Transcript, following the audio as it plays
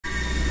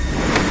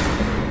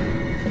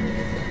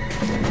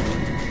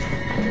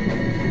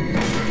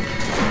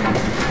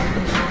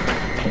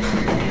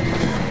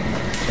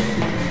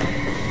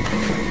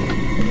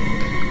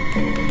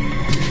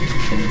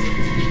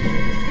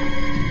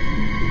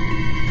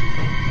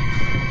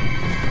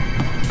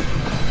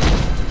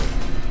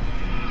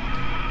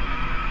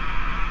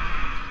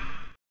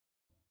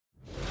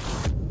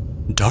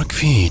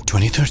TV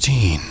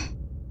 2013.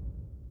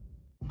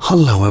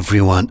 Hello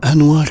everyone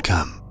and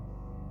welcome.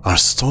 Our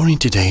story in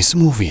today's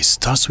movie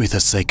starts with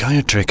a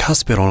psychiatric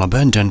hospital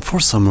abandoned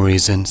for some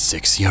reason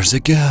 6 years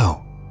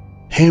ago.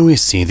 Here we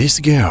see this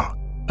girl,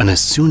 and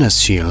as soon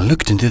as she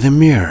looked into the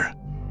mirror,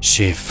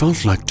 she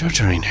felt like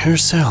torturing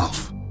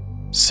herself.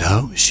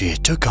 So she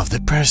took off the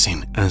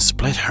piercing and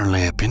split her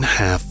lip in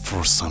half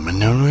for some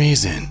unknown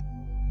reason,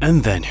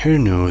 and then her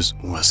nose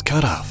was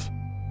cut off.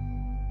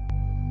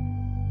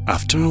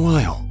 After a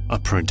while, a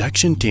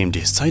production team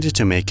decided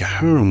to make a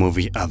horror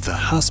movie at the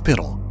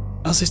hospital,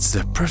 as it's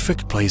the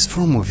perfect place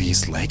for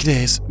movies like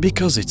this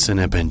because it's an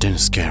abandoned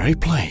scary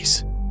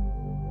place.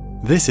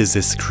 This is the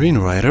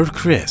screenwriter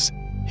Chris.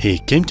 He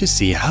came to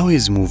see how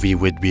his movie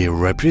would be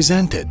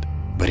represented,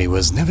 but he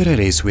was never at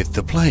ease with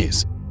the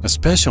place,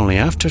 especially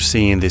after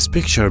seeing this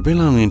picture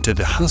belonging to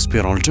the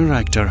hospital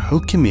director who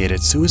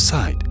committed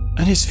suicide,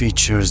 and his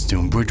features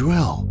don't bode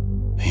well.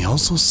 He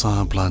also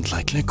saw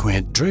blood-like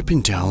liquid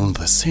dripping down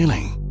the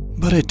ceiling,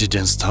 but it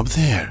didn't stop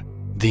there.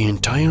 The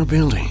entire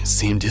building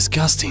seemed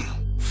disgusting,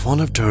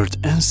 full of dirt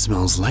and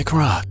smells like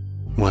rot.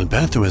 While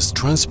Beth was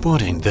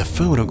transporting the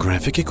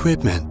photographic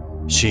equipment,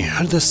 she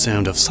heard the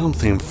sound of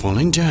something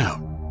falling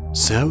down,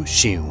 so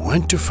she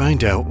went to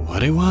find out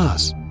what it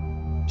was.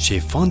 She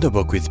found a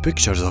book with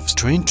pictures of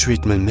strange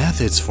treatment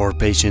methods for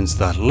patients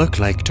that look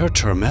like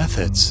torture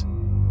methods.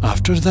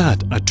 After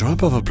that, a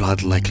drop of a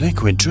blood-like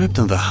liquid dripped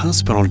on the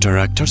hospital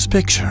director's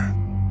picture,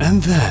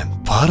 and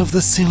then part of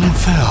the ceiling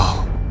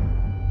fell.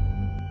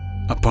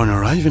 Upon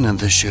arriving at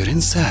the shooting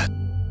set,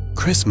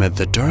 Chris met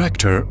the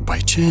director by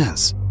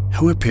chance,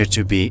 who appeared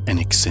to be an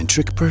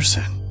eccentric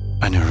person.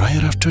 And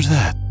right after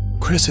that,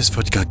 Chris's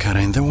foot got caught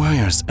in the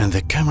wires and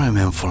the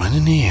cameraman fell on a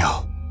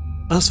nail.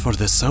 As for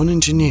the sound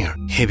engineer,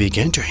 he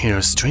began to hear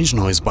a strange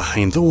noise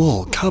behind the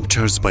wall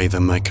captured by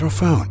the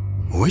microphone,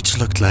 which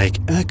looked like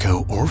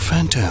echo or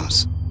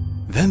phantoms.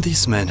 Then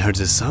this man heard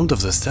the sound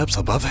of the steps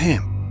above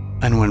him,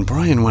 and when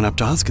Brian went up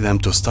to ask them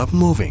to stop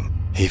moving,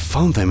 he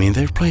found them in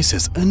their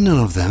places and none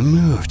of them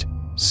moved.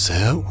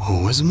 So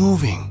who was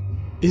moving?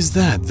 Is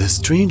that the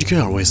strange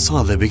girl we saw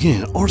at the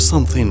beginning or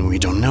something we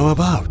don't know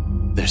about?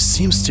 There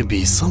seems to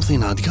be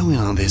something odd going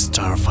on in this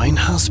terrifying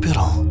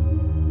hospital.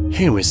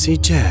 Here we see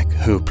Jack,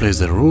 who plays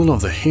the role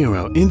of the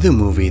hero in the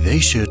movie they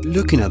shoot,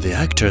 looking at the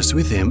actors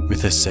with him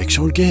with a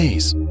sexual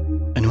gaze.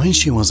 And when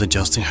she was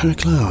adjusting her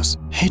clothes,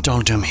 he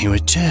told him he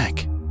would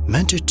check,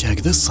 meant to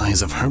check the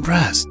size of her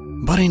breast,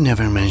 but he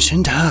never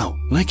mentioned how,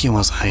 like he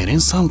was hiding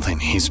something.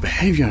 His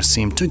behavior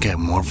seemed to get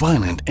more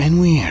violent and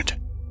weird.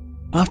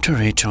 After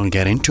Rachel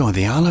got into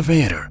the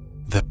elevator,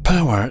 the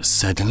power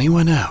suddenly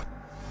went out,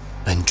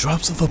 and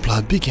drops of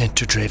blood began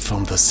to drip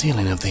from the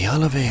ceiling of the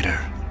elevator,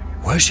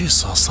 where she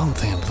saw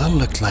something that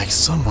looked like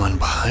someone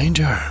behind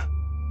her.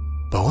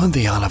 But when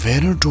the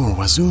elevator door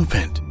was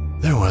opened,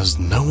 there was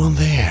no one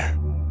there.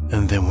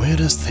 And the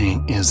weirdest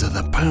thing is that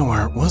the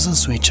power wasn't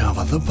switched off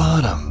at the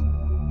bottom.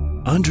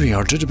 Andre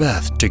ordered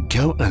Beth to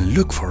go and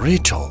look for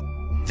Rachel.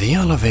 The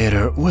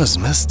elevator was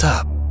messed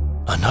up,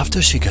 and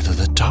after she got to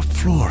the top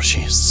floor,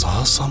 she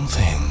saw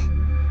something.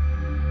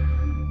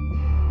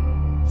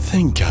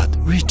 Thank God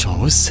Rachel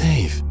was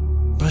safe,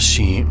 but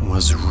she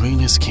was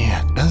really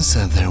scared and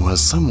said there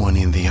was someone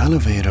in the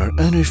elevator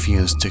and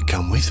refused to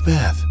come with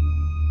Beth.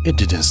 It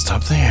didn't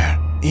stop there.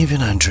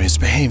 Even Andre's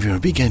behavior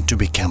began to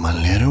become a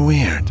little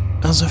weird,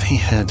 as if he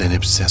had an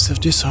obsessive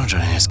disorder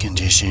and his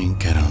condition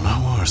got a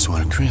lot worse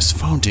when Chris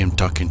found him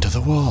talking to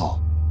the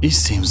wall. It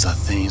seems that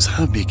things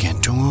have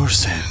begun to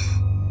worsen,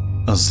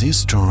 as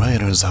these two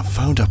writers have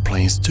found a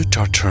place to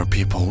torture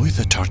people with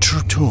the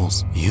torture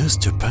tools used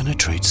to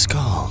penetrate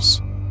skulls.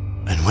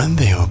 And when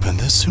they opened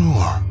the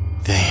sewer,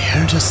 they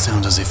heard a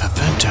sound as if a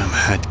phantom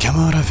had come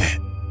out of it.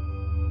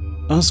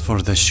 As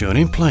for the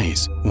shooting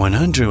place, when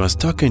Andrew was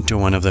talking to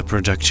one of the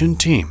production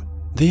team,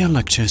 the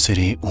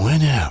electricity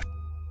went out.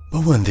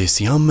 But when this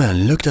young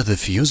man looked at the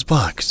fuse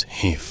box,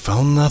 he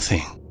found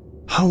nothing.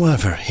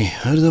 However, he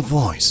heard a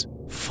voice,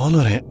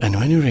 followed it, and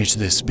when he reached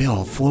this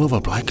bill full of a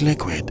black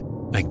liquid,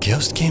 a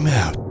ghost came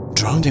out,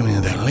 drowned him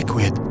in the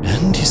liquid,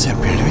 and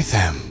disappeared with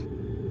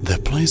them. The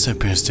place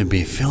appears to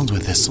be filled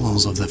with the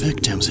souls of the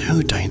victims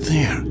who died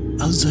there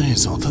as a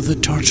result of the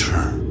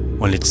torture.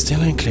 While it's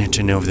still unclear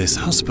to know if this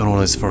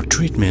hospital is for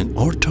treatment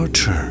or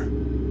torture.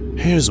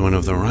 Here's one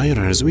of the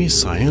writers we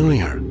saw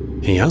earlier.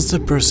 He asked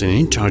the person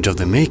in charge of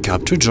the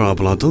makeup to draw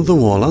blood on the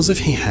wall as if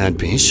he had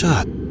been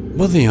shot,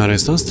 but the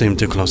artist asked him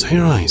to close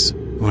her eyes,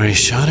 where he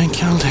shot and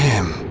killed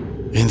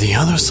him. In the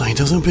other side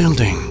of the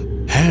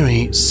building,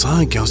 Harry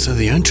saw a ghost at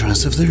the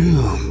entrance of the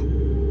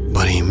room,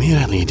 but he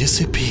immediately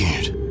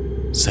disappeared,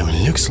 so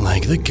it looks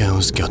like the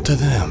ghost got to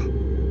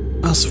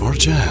them. As for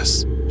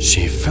Jess,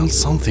 she felt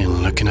something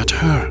looking at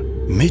her.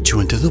 Mitch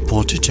went to the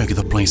pool to check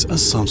the place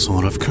as some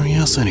sort of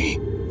curiosity,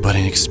 but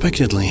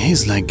unexpectedly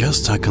his leg got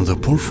stuck on the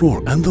pool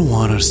floor and the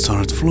water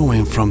started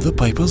flowing from the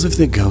pipe as if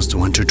the ghost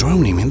wanted to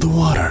drown him in the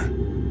water.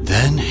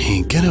 Then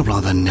he got a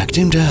blow that knocked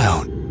him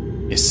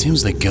down. It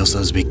seems the ghost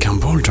has become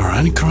bolder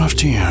and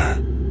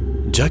craftier.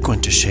 Jack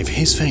went to shave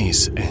his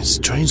face and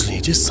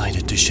strangely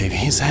decided to shave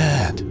his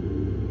head.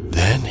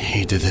 Then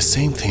he did the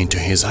same thing to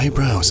his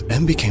eyebrows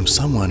and became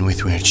someone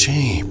with weird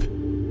shape.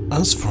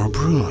 As for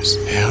Bruce,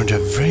 he heard a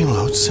very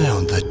loud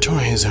sound that tore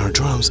his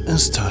eardrums and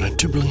started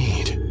to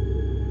bleed.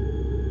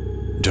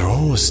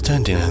 Daryl was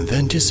standing and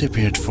then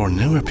disappeared for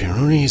no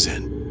apparent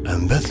reason,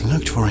 and Beth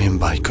looked for him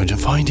but couldn't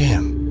find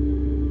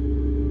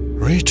him.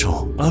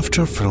 Rachel,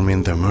 after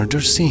filming the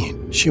murder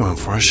scene, she went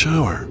for a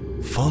shower,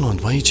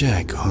 followed by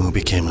Jack, who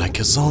became like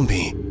a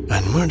zombie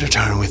and murdered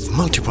her with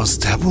multiple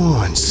stab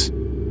wounds.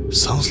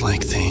 Sounds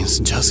like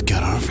things just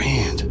got out of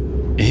hand.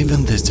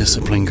 Even this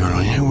disciplined girl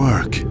in her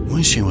work,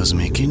 when she was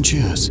making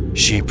juice,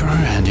 she put her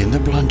hand in the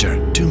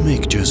blender to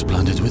make juice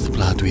blended with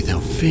blood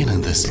without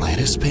feeling the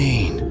slightest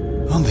pain.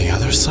 On the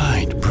other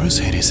side, Bruce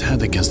hit his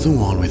head against the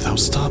wall without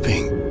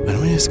stopping, and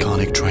when his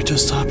colleague tried to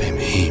stop him,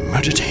 he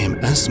murdered him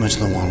and smashed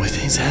the wall with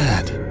his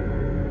head.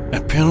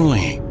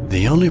 Apparently,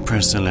 the only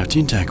person left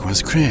intact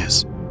was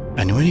Chris,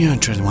 and when he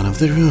entered one of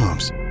the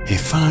rooms, he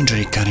found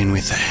Jerry cutting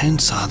with a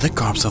handsaw the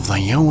corpse of the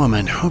young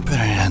woman who put her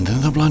hand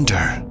in the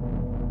blender.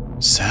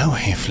 So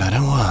he fled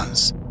at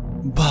once.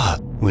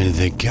 But will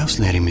the ghost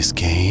let him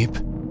escape?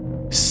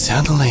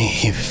 Suddenly,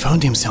 he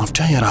found himself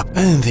tied up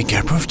in the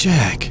grip of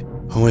Jack,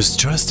 who was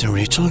dressed in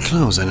Rachel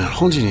clothes and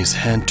holding in his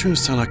hand 2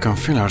 silicone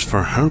fillers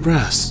for her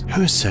breasts,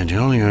 who said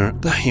earlier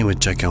that he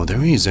would check out the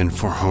reason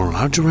for her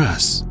large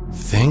breasts.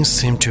 Things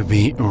seemed to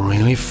be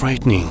really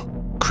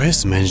frightening.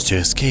 Chris managed to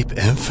escape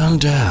and fell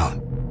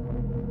down,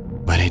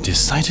 but he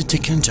decided to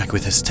kill Jack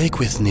with a stake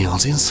with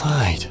nails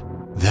inside.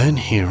 Then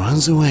he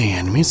runs away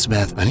and meets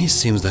Beth, and it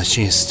seems that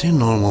she is still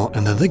normal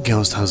and that the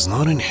ghost has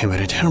not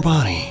inhabited her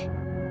body.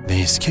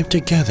 They escaped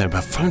together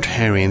but found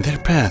Harry in their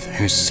path,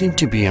 who seemed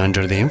to be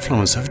under the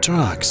influence of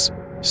drugs.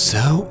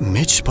 So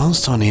Mitch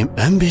pounced on him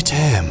and beat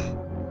him,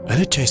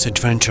 and a chase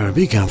adventure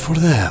began for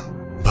them.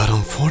 But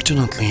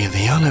unfortunately,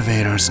 the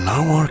elevator is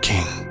not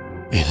working.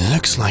 It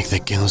looks like the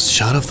ghost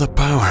shut off the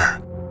power,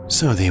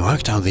 so they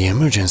walked out the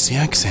emergency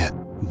exit,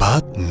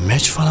 but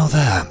Mitch followed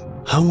them.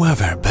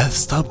 However, Beth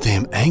stopped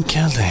him and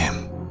killed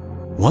him.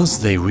 Once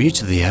they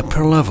reached the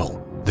upper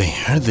level, they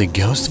heard the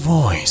ghost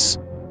voice.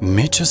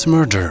 Mitch's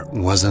murder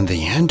wasn't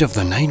the end of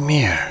the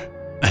nightmare,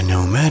 and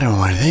no matter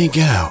where they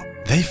go,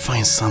 they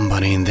find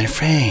somebody in their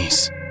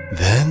face.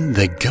 Then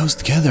the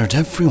ghost gathered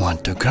everyone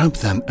to grab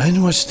them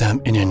and watch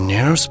them in a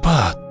narrow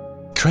spot.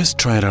 Chris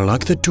tried to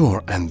lock the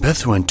door and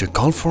Beth went to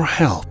call for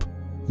help,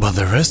 but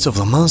the rest of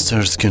the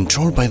monsters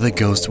controlled by the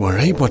ghost were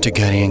able to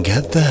get in and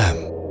get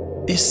them.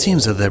 It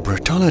seems that the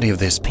brutality of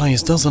this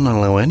place doesn't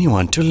allow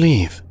anyone to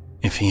leave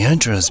if he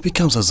enters,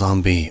 becomes a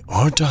zombie,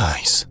 or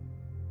dies.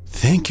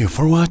 Thank you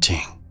for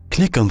watching.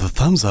 Click on the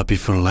thumbs up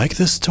if you like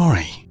the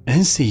story,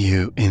 and see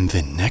you in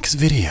the next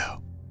video.